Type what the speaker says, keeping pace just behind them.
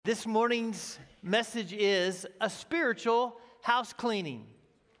This morning's message is a spiritual house cleaning.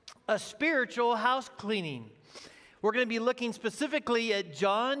 A spiritual house cleaning. We're going to be looking specifically at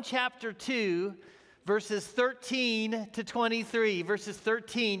John chapter 2, verses 13 to 23. Verses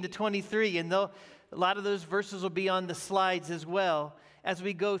 13 to 23. And a lot of those verses will be on the slides as well as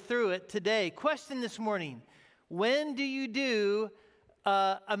we go through it today. Question this morning: when do you do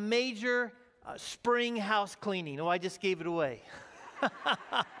a major spring house cleaning? Oh, I just gave it away.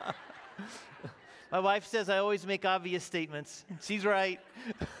 My wife says I always make obvious statements. She's right.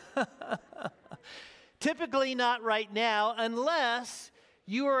 Typically not right now, unless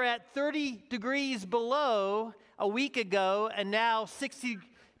you were at 30 degrees below a week ago and now 60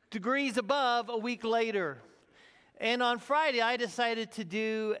 degrees above a week later. And on Friday, I decided to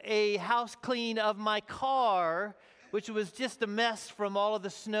do a house clean of my car, which was just a mess from all of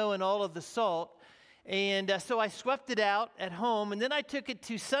the snow and all of the salt. And so I swept it out at home, and then I took it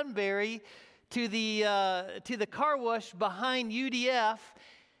to Sunbury to the car wash behind UDF,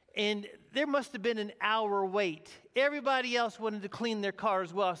 and there must have been an hour wait. Everybody else wanted to clean their car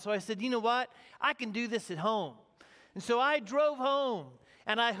as well. So I said, you know what? I can do this at home. And so I drove home,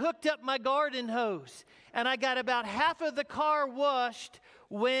 and I hooked up my garden hose, and I got about half of the car washed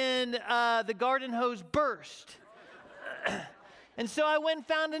when the garden hose burst. And so I went and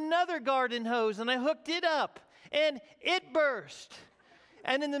found another garden hose, and I hooked it up, and it burst.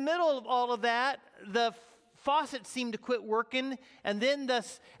 And in the middle of all of that, the faucet seemed to quit working, and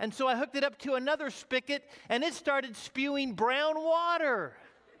so I hooked it up to another spigot, and it started spewing brown water.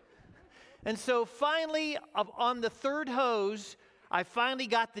 And so finally, on the third hose, I finally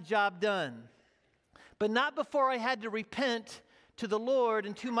got the job done. But not before I had to repent to the Lord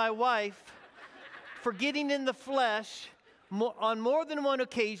and to my wife for getting in the flesh on more than one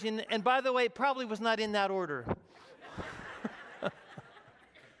occasion, and by the way, it probably was not in that order.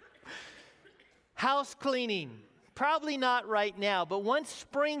 House cleaning, probably not right now, but once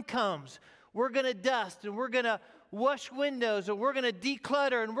spring comes, we're going to dust, and we're going to wash windows, and we're going to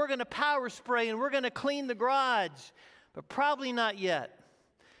declutter, and we're going to power spray, and we're going to clean the garage, but probably not yet.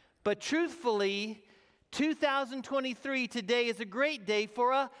 But truthfully, 2023 today is a great day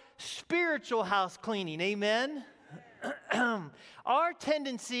for a spiritual house cleaning. Amen? Our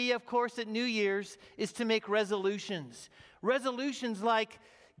tendency, of course, at New Year's is to make resolutions. Resolutions like,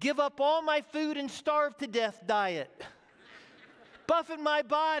 give up all my food and starve to death diet. Buffet my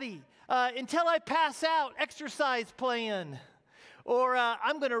body until I pass out exercise plan. Or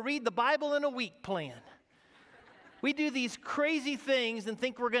I'm going to read the Bible in a week plan. We do these crazy things and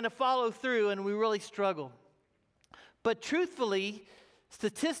think we're going to follow through, and we really struggle. But truthfully,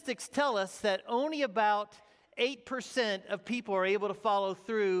 statistics tell us that only about 8% of people are able to follow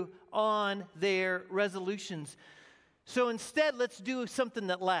through on their resolutions. So instead, let's do something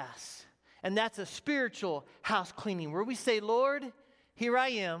that lasts. And that's a spiritual house cleaning where we say, Lord, here I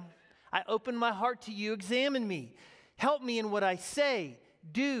am. I open my heart to you. Examine me. Help me in what I say,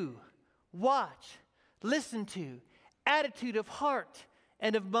 do, watch, listen to, attitude of heart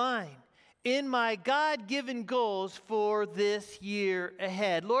and of mind in my God-given goals for this year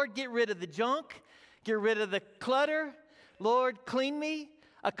ahead. Lord, get rid of the junk. Get rid of the clutter. Lord, clean me,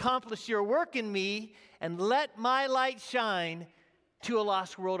 accomplish your work in me, and let my light shine to a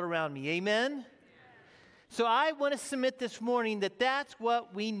lost world around me. Amen? So I want to submit this morning that that's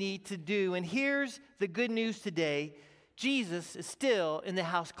what we need to do. And here's the good news today. Jesus is still in the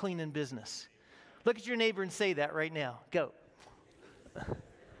house cleaning business. Look at your neighbor and say that right now. Go.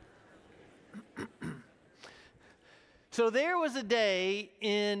 So there was a day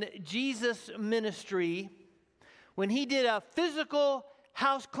in Jesus' ministry when he did a physical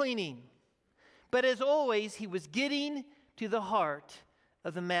house cleaning. But as always, he was getting to the heart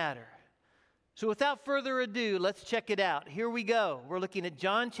of the matter. So without further ado, let's check it out. Here we go. We're looking at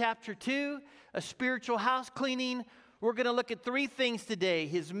John chapter 2, a spiritual house cleaning. We're going to look at three things today: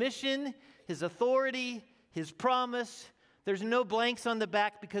 his mission, his authority, his promise. There's no blanks on the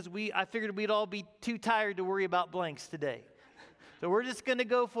back because I figured we'd all be too tired to worry about blanks today. So we're just going to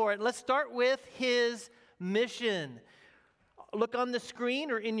go for it. Let's start with his mission. Look on the screen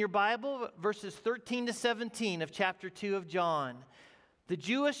or in your Bible, verses 13 to 17 of chapter 2 of John. The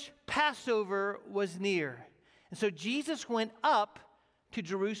Jewish Passover was near. And so Jesus went up to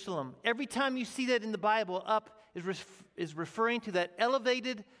Jerusalem. Every time you see that in the Bible, up is referring to that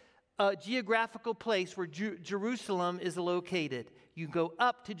elevated geographical place where Jerusalem is located. You go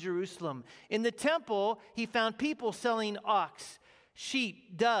up to Jerusalem. In the temple, he found people selling ox,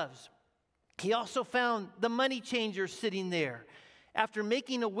 sheep, doves. He also found the money changers sitting there. After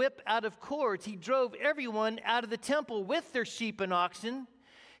making a whip out of cords, he drove everyone out of the temple with their sheep and oxen.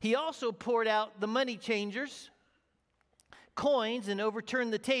 He also poured out the money changers, coins, and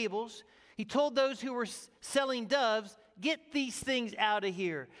overturned the tables. He told those who were selling doves, get these things out of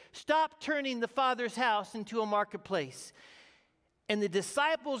here. Stop turning the Father's house into a marketplace. And the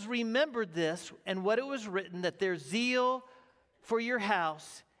disciples remembered this and what it was written, that there's zeal for your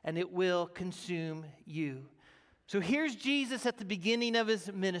house and it will consume you. So here's Jesus at the beginning of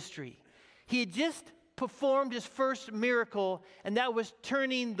his ministry. He had just performed his first miracle, and that was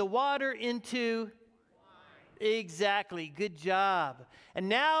turning the water into wine. Exactly. Good job. And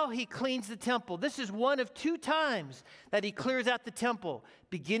now he cleans the temple. This is one of 2 times that he clears out the temple.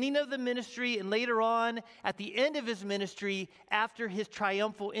 Beginning of the ministry, and later on at the end of his ministry, after his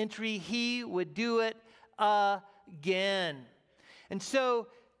triumphal entry, he would do it again. And so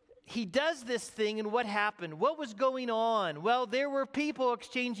he does this thing, and what happened? What was going on? Well, there were people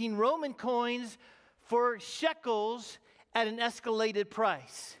exchanging Roman coins for shekels at an escalated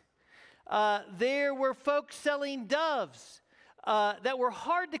price. There were folks selling doves that were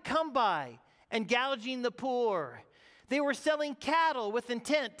hard to come by and gouging the poor. They were selling cattle with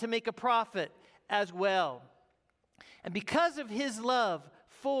intent to make a profit as well. And because of his love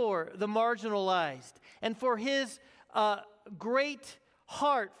for the marginalized and for his great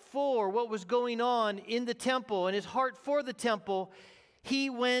heart for what was going on in the temple and his heart for the temple, he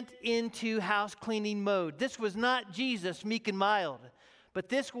went into house cleaning mode. This was not Jesus, meek and mild, but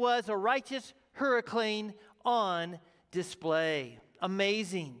this was a righteous hurricane on display.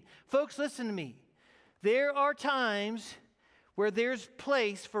 Amazing. Folks, listen to me. There are times where there's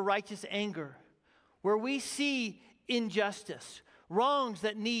place for righteous anger, where we see injustice, wrongs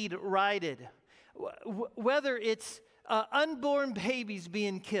that need righted, whether it's unborn babies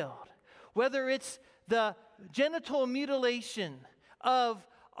being killed, whether it's the genital mutilation of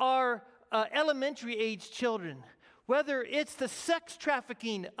our elementary age children, whether it's the sex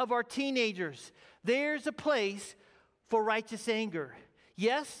trafficking of our teenagers, there's a place for righteous anger.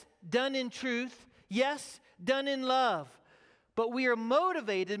 Yes, done in truth. Yes, done in love. But we are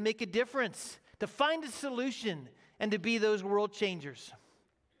motivated to make a difference, to find a solution, and to be those world changers.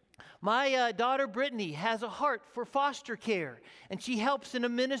 My daughter Brittany has a heart for foster care, and she helps in a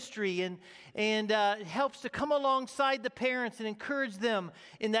ministry and helps to come alongside the parents and encourage them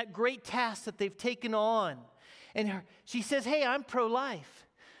in that great task that they've taken on. And she says, hey, I'm pro-life.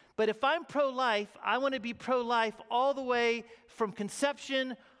 But if I'm pro-life, I want to be pro-life all the way from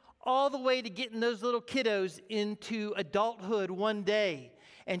conception, all the way to getting those little kiddos into adulthood one day.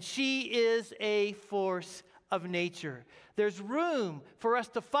 And she is a force of nature. There's room for us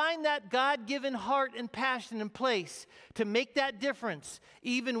to find that God-given heart and passion in place to make that difference,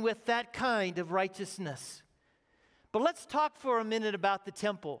 even with that kind of righteousness. But let's talk for a minute about the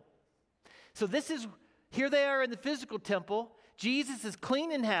temple. So here they are in the physical temple. Jesus is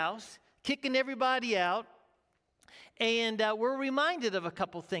cleaning house, kicking everybody out. And we're reminded of a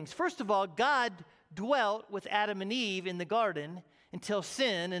couple things. First of all, God dwelt with Adam and Eve in the garden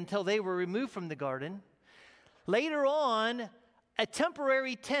until they were removed from the garden. Later on, a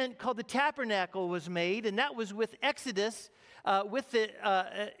temporary tent called the tabernacle was made, and that was with Exodus, with the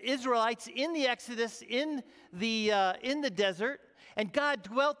Israelites in the Exodus in the desert, and God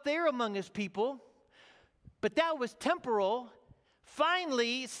dwelt there among his people. But that was temporal.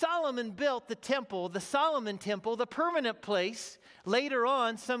 Finally, Solomon built the temple, the Solomon temple, the permanent place, later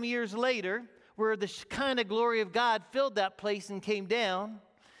on, some years later, where the Shekinah glory of God filled that place and came down.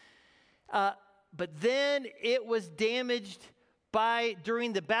 But then it was damaged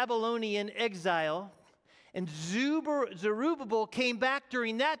during the Babylonian exile. And Zerubbabel came back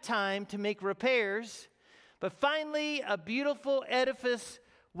during that time to make repairs. But finally, a beautiful edifice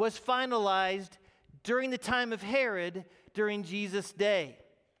was finalized during the time of Herod, during Jesus' day.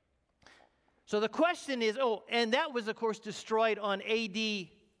 So the question is, and that was, of course, destroyed on AD.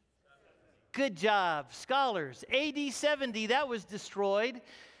 Good job, scholars. AD 70, that was destroyed.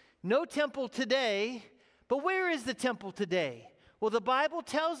 No temple today, but where is the temple today? Well, the Bible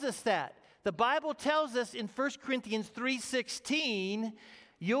tells us that. The Bible tells us in 1 Corinthians 3:16,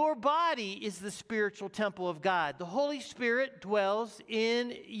 your body is the spiritual temple of God. The Holy Spirit dwells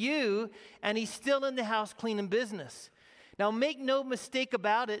in you, and he's still in the house cleaning business. Now, make no mistake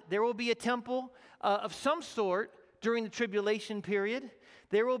about it, there will be a temple of some sort during the tribulation period.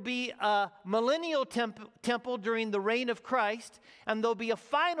 There will be a millennial temple during the reign of Christ, and there'll be a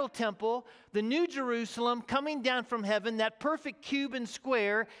final temple, the New Jerusalem, coming down from heaven, that perfect cube and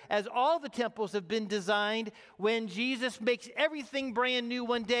square, as all the temples have been designed, when Jesus makes everything brand new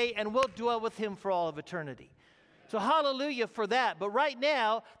one day, and we'll dwell with him for all of eternity. So hallelujah for that. But right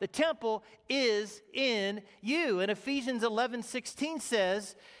now, the temple is in you. And Ephesians 11:16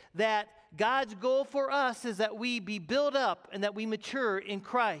 says that God's goal for us is that we be built up and that we mature in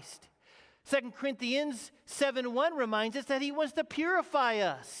Christ. 2 Corinthians 7:1 reminds us that he wants to purify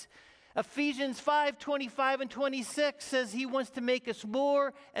us. Ephesians 5:25 and 26 says he wants to make us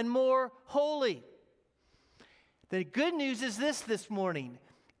more and more holy. The good news is this morning.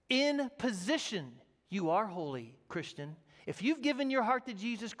 In position, you are holy, Christian. If you've given your heart to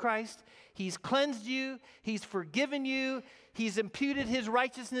Jesus Christ, he's cleansed you, he's forgiven you, he's imputed his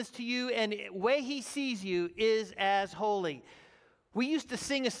righteousness to you, and the way he sees you is as holy. We used to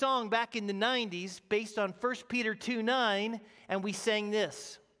sing a song back in the 90s based on 1 Peter 2:9, and we sang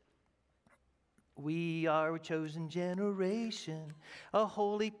this. We are a chosen generation, a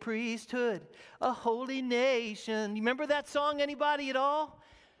holy priesthood, a holy nation. You remember that song, anybody at all?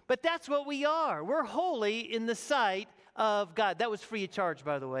 But that's what we are. We're holy in the sight of God. That was free of charge,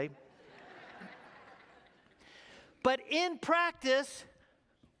 by the way. But in practice,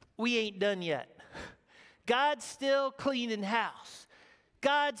 we ain't done yet. God's still cleaning house.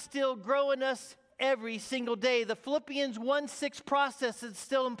 God's still growing us every single day. The Philippians 1:6 process is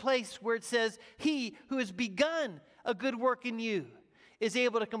still in place where it says, he who has begun a good work in you is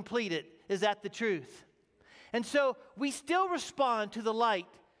able to complete it. Is that the truth? And so we still respond to the light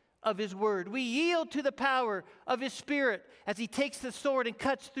of his word. We yield to the power of his spirit as he takes the sword and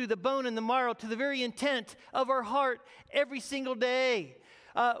cuts through the bone and the marrow to the very intent of our heart every single day.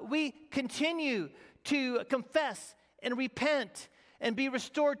 We continue to confess and repent and be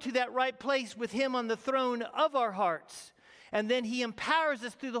restored to that right place with him on the throne of our hearts. And then he empowers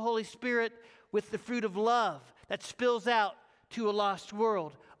us through the Holy Spirit with the fruit of love that spills out to a lost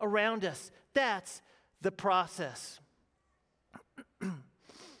world around us. That's the process.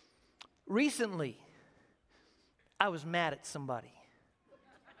 Recently, I was mad at somebody.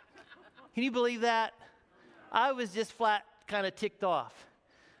 Can you believe that? I was just flat kind of ticked off.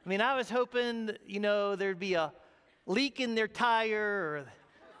 I mean, I was hoping, there'd be a leak in their tire or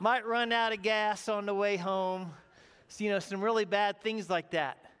might run out of gas on the way home. So, some really bad things like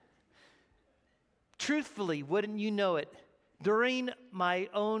that. Truthfully, wouldn't you know it, during my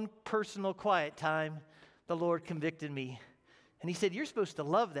own personal quiet time, the Lord convicted me. And he said, you're supposed to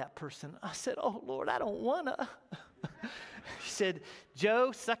love that person. I said, oh, Lord, I don't want to. He said,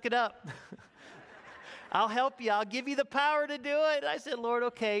 Joe, suck it up. I'll help you. I'll give you the power to do it. I said, Lord,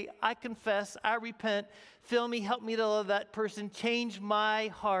 okay, I confess. I repent. Fill me. Help me to love that person. Change my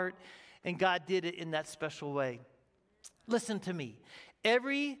heart. And God did it in that special way. Listen to me.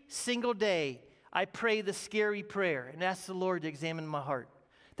 Every single day, I pray the scary prayer and ask the Lord to examine my heart.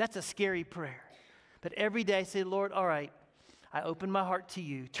 That's a scary prayer. But every day I say, Lord, all right, I open my heart to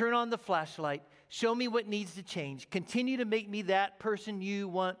you. Turn on the flashlight. Show me what needs to change. Continue to make me that person you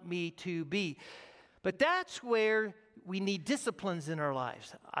want me to be. But that's where we need disciplines in our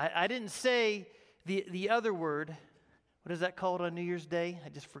lives. I didn't say the other word. What is that called on New Year's Day? I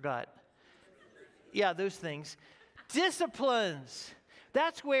just forgot. Yeah, those things. Disciplines.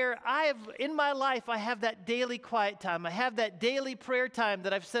 That's where in my life, I have that daily quiet time. I have that daily prayer time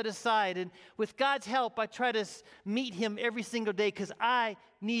that I've set aside. And with God's help, I try to meet him every single day because I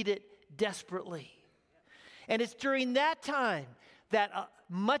need it desperately. And it's during that time that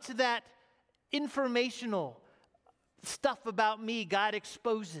much of that informational stuff about me God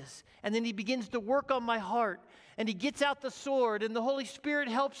exposes. And then he begins to work on my heart. And he gets out the sword. And the Holy Spirit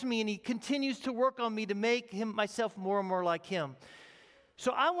helps me. And he continues to work on me to make myself more and more like him.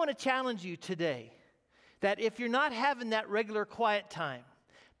 So I want to challenge you today that if you're not having that regular quiet time,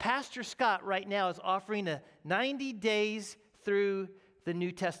 Pastor Scott right now is offering a 90 days through the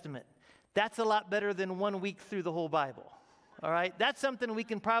New Testament. That's a lot better than 1 week through the whole Bible. All right? That's something we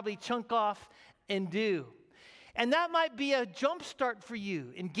can probably chunk off and do. And that might be a jump start for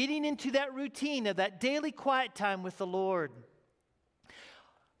you in getting into that routine of that daily quiet time with the Lord.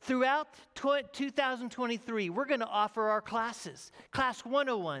 Throughout 2023, we're going to offer our classes. Class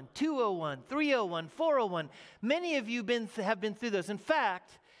 101, 201, 301, 401. Many of you have been through those. In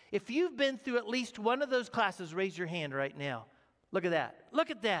fact, if you've been through at least one of those classes, raise your hand right now. Look at that.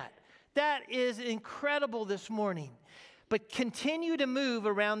 Look at that. That is incredible this morning. But continue to move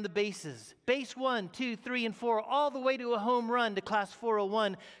around the bases. Base 1, 2, 3, and 4, all the way to a home run to class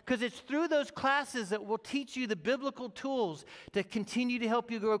 401, because it's through those classes that will teach you the biblical tools to continue to help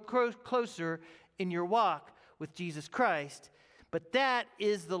you grow closer in your walk with Jesus Christ. But that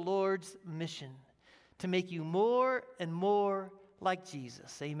is the Lord's mission, to make you more and more like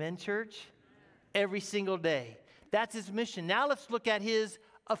Jesus. Amen, church? Every single day. That's his mission. Now let's look at his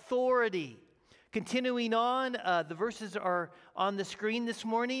authority. Continuing on, the verses are on the screen this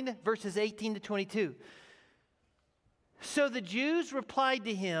morning, verses 18 to 22. So the Jews replied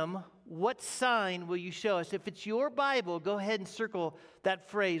to him, "What sign will you show us?" If it's your Bible, go ahead and circle that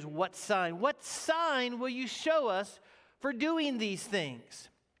phrase, what sign? What sign will you show us for doing these things?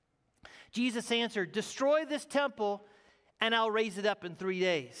 Jesus answered, "Destroy this temple, and I'll raise it up in 3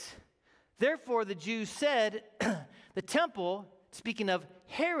 days." Therefore the Jews said, the temple, speaking of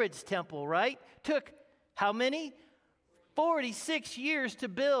Herod's temple, right, took how many? 46 years to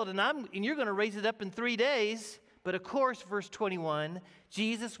build, and you're going to raise it up in 3 days. But of course, verse 21,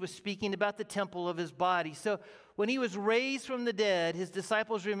 Jesus was speaking about the temple of his body. So when he was raised from the dead, his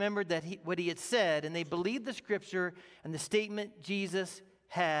disciples remembered that what he had said, and they believed the scripture and the statement Jesus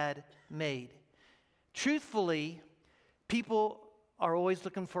had made. Truthfully, people are always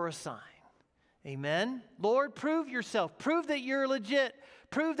looking for a sign. Amen? Lord, prove yourself. Prove that you're legit.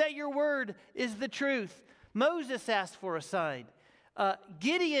 Prove that your word is the truth. Moses asked for a sign.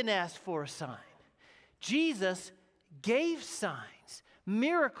 Gideon asked for a sign. Jesus gave signs,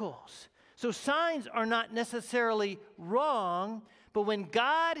 miracles. So signs are not necessarily wrong, but when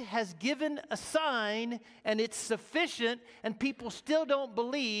God has given a sign and it's sufficient and people still don't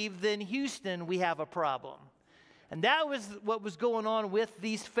believe, then Houston, we have a problem. And that was what was going on with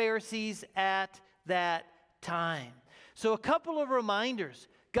these Pharisees at that time. So a couple of reminders.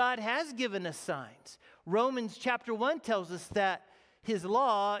 God has given us signs. Romans chapter 1 tells us that his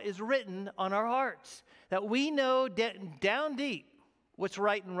law is written on our hearts, that we know down deep what's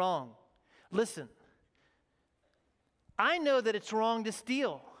right and wrong. Listen, I know that it's wrong to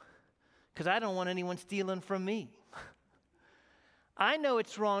steal because I don't want anyone stealing from me. I know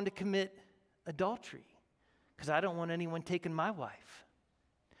it's wrong to commit adultery because I don't want anyone taking my wife.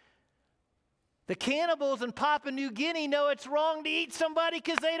 The cannibals in Papua New Guinea know it's wrong to eat somebody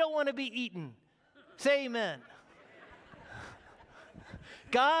because they don't want to be eaten. Say amen.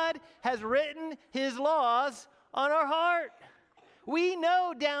 God has written his laws on our heart. We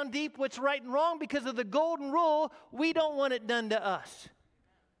know down deep what's right and wrong because of the golden rule. We don't want it done to us.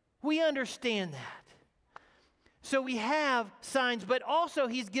 We understand that. So we have signs, but also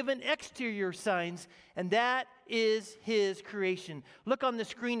he's given exterior signs, and that is his creation. Look on the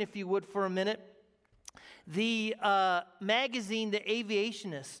screen, if you would, for a minute. The magazine, The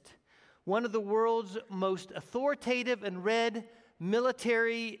Aviationist, one of the world's most authoritative and read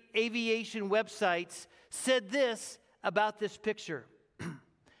military aviation websites, said this about this picture.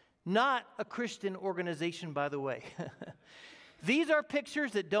 Not a Christian organization, by the way. These are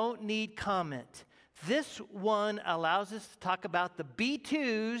pictures that don't need comment. This one allows us to talk about the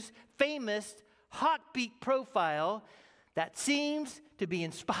B-2's famous Hawkbeak profile that seems to be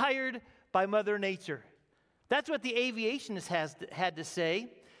inspired by Mother Nature. That's what the Aviationist had to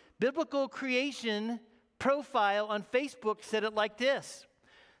say. Biblical Creation profile on Facebook said it like this.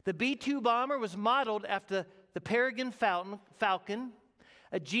 The B-2 bomber was modeled after the Peregrine Falcon.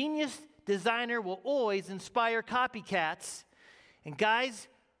 A genius designer will always inspire copycats. And guys,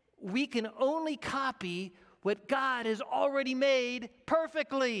 we can only copy what God has already made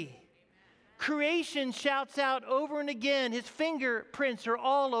perfectly. Creation shouts out over and again. His fingerprints are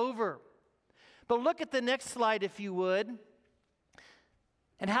all over. But look at the next slide, if you would.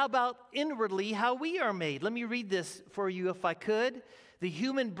 And how about inwardly, how we are made? Let me read this for you if I could. The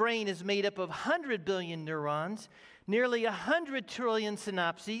human brain is made up of 100 billion neurons, nearly 100 trillion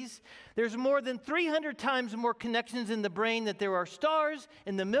synapses. There's more than 300 times more connections in the brain than there are stars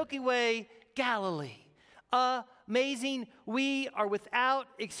in the Milky Way Galilee. Amazing. We are without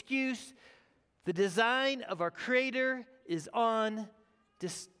excuse. The design of our Creator is on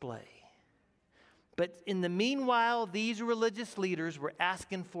display. But in the meanwhile, these religious leaders were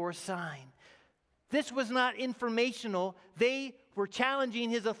asking for a sign. This was not informational. They were challenging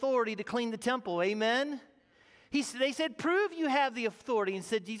his authority to clean the temple. Amen? They said, prove you have the authority. And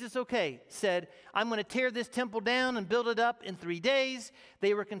said, Jesus, okay. Said, I'm going to tear this temple down and build it up in 3 days.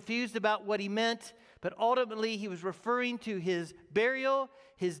 They were confused about what he meant. But ultimately, he was referring to his burial,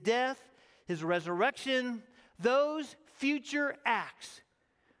 his death, his resurrection. Those future acts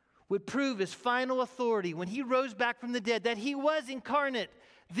would prove his final authority when he rose back from the dead, that he was incarnate,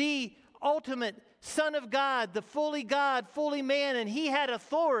 the ultimate Son of God, fully man, and he had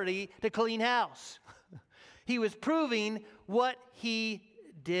authority to clean house. He was proving what he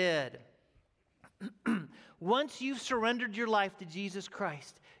did. Once you've surrendered your life to Jesus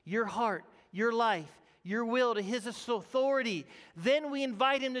Christ, your heart, your life, your will to his authority, then we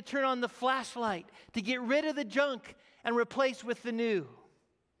invite him to turn on the flashlight, to get rid of the junk and replace with the new.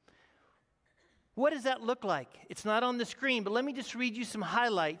 What does that look like? It's not on the screen, but let me just read you some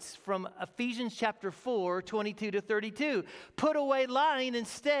highlights from Ephesians chapter 4, 22 to 32. Put away lying,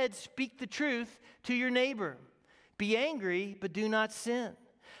 instead speak the truth to your neighbor. Be angry, but do not sin.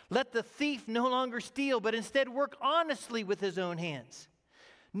 Let the thief no longer steal, but instead work honestly with his own hands.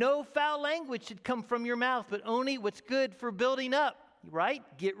 No foul language should come from your mouth, but only what's good for building up, right?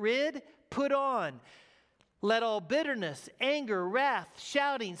 Get rid, put on. Let all bitterness, anger, wrath,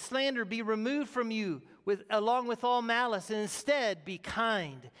 shouting, slander be removed from you along with all malice, and instead be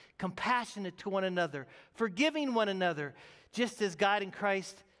kind, compassionate to one another, forgiving one another, just as God in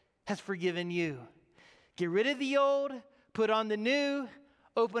Christ has forgiven you. Get rid of the old, put on the new,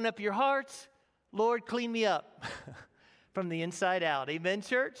 open up your hearts. Lord, clean me up from the inside out. Amen,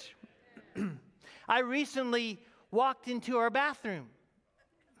 church? I recently walked into our bathroom.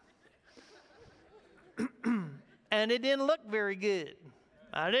 And it didn't look very good.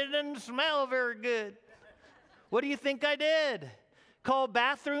 It didn't smell very good. What do you think I did? Call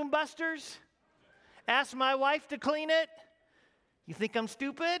bathroom busters? Ask my wife to clean it? You think I'm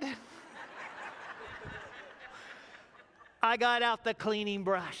stupid? I got out the cleaning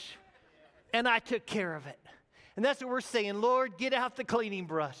brush and I took care of it. And that's what we're saying. Lord, get out the cleaning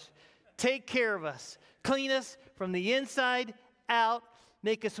brush. Take care of us. Clean us from the inside out.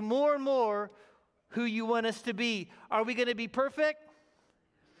 Make us more and more who you want us to be. Are we going to be perfect?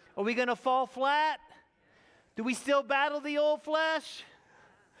 Are we going to fall flat? Do we still battle the old flesh?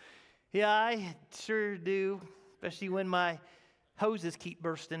 Yeah, I sure do, especially when my hoses keep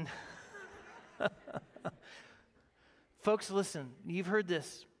bursting. Folks, listen, you've heard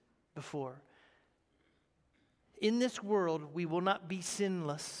this before. In this world, we will not be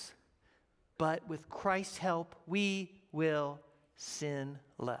sinless, but with Christ's help, we will sin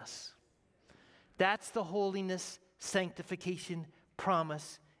less. That's the holiness, sanctification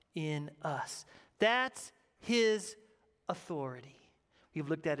promise in us. That's his authority. We've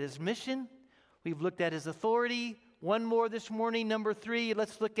looked at his mission. We've looked at his authority. One more this morning, number 3.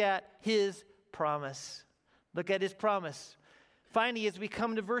 Let's look at his promise. Look at his promise. Finally, as we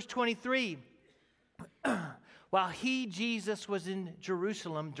come to verse 23, while he, Jesus, was in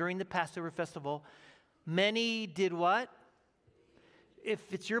Jerusalem during the Passover festival, many did what?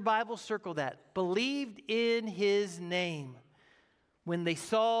 If it's your Bible, circle that. Believed in his name when they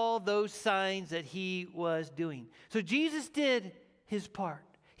saw those signs that he was doing. So Jesus did his part.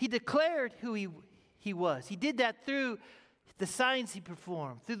 He declared who he was. He did that through the signs he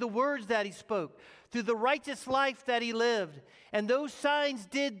performed, through the words that he spoke, through the righteous life that he lived. And those signs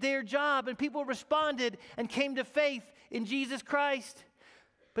did their job, and people responded and came to faith in Jesus Christ.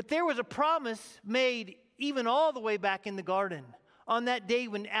 But there was a promise made even all the way back in the garden on that day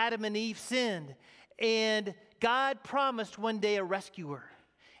when Adam and Eve sinned. And God promised one day a rescuer.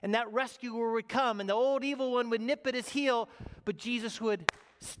 And that rescuer would come, and the old evil one would nip at his heel, but Jesus would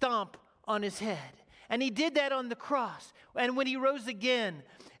stomp on his head. And he did that on the cross. And when he rose again,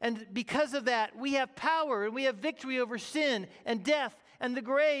 and because of that, we have power and we have victory over sin and death and the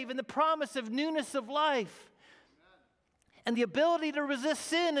grave and the promise of newness of life. And the ability to resist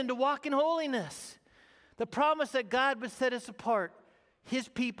sin and to walk in holiness. The promise that God would set us apart, his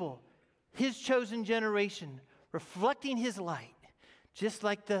people, his chosen generation, reflecting his light, just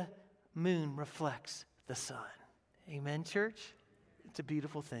like the moon reflects the sun. Amen, church? It's a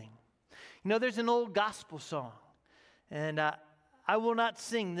beautiful thing. You know, there's an old gospel song, and I will not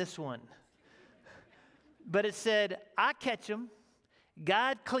sing this one, but it said, I catch them,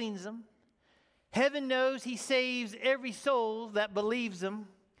 God cleans them, heaven knows he saves every soul that believes them,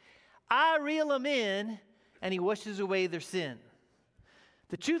 I reel them in, and he washes away their sin.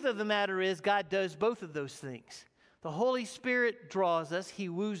 The truth of the matter is God does both of those things. The Holy Spirit draws us, he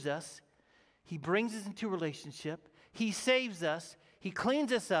woos us, he brings us into relationship, he saves us, he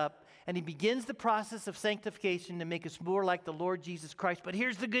cleans us up, and he begins the process of sanctification to make us more like the Lord Jesus Christ. But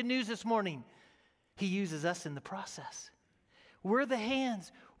here's the good news this morning. He uses us in the process. We're the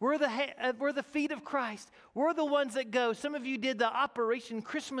hands. We're the feet of Christ. We're the ones that go. Some of you did the Operation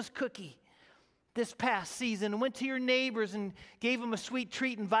Christmas Cookie this past season and went to your neighbors and gave them a sweet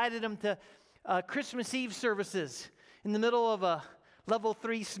treat, invited them to Christmas Eve services in the middle of a level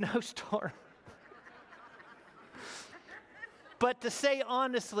 3 snowstorm. But to say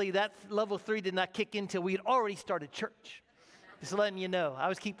honestly, that level 3 did not kick in until we had already started church. Just letting you know. I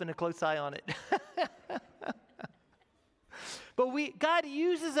was keeping a close eye on it. But God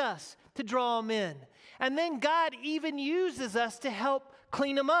uses us to draw them in. And then God even uses us to help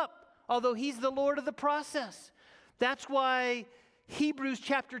clean them up, although he's the Lord of the process. That's why Hebrews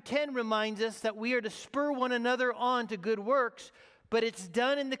chapter 10 reminds us that we are to spur one another on to good works, but it's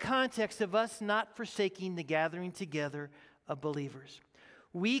done in the context of us not forsaking the gathering together of believers.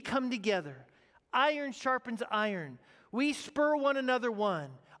 We come together. Iron sharpens iron. We spur one another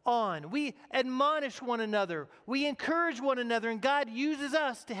on. We admonish one another. We encourage one another, and God uses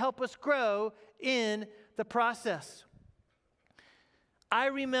us to help us grow in the process. I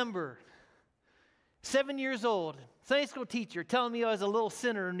remember 7 years old, Sunday school teacher telling me I was a little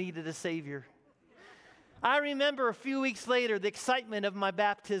sinner who needed a Savior. I remember a few weeks later the excitement of my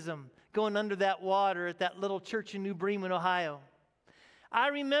baptism, going under that water at that little church in New Bremen, Ohio. I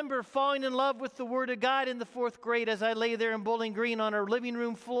remember falling in love with the Word of God in the 4th grade as I lay there in Bowling Green on our living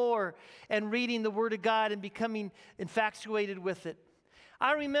room floor and reading the Word of God and becoming infatuated with it.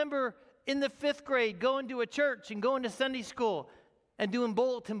 I remember in the 5th grade going to a church and going to Sunday school and doing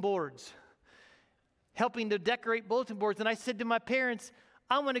bulletin boards, helping to decorate bulletin boards. And I said to my parents,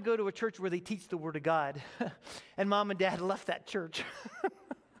 I want to go to a church where they teach the Word of God. And Mom and Dad left that church.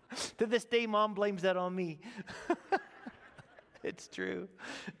 To this day, Mom blames that on me. It's true.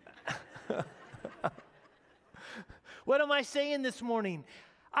 What am I saying this morning?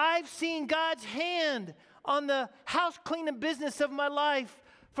 I've seen God's hand on the house cleaning business of my life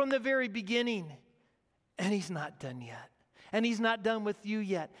from the very beginning. And He's not done yet. And He's not done with you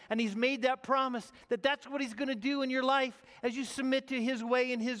yet. And He's made that promise that that's what He's going to do in your life as you submit to His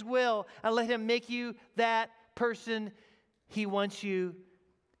way and His will and let Him make you that person He wants you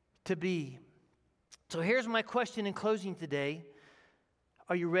to be. So here's my question in closing today.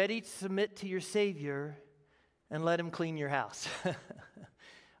 Are you ready to submit to your Savior and let Him clean your house?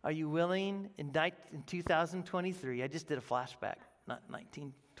 Are you willing in 2023, I just did a flashback, not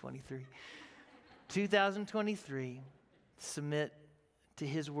 1923, 2023, submit to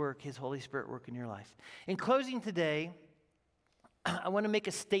His work, His Holy Spirit work in your life. In closing today, I want to make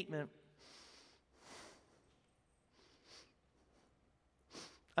a statement.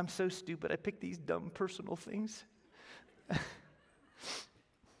 I'm so stupid. I picked these dumb personal things.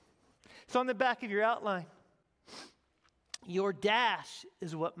 It's on the back of your outline. Your dash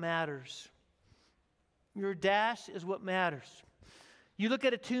is what matters. Your dash is what matters. You look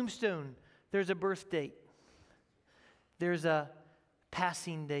at a tombstone, there's a birth date, there's a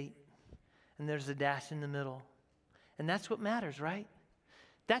passing date, and there's a dash in the middle. And that's what matters, right?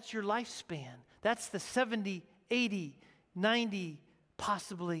 That's your lifespan. That's the 70, 80, 90,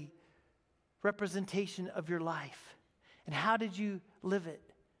 possibly representation of your life. And how did you live it?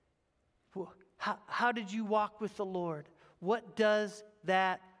 How did you walk with the Lord? What does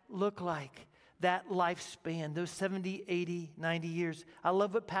that look like? That lifespan, those 70, 80, 90 years. I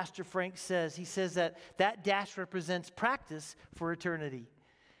love what Pastor Frank says. He says that dash represents practice for eternity.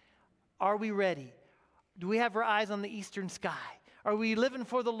 Are we ready? Do we have our eyes on the eastern sky? Are we living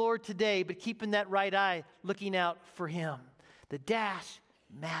for the Lord today, but keeping that right eye looking out for Him? The dash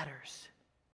matters.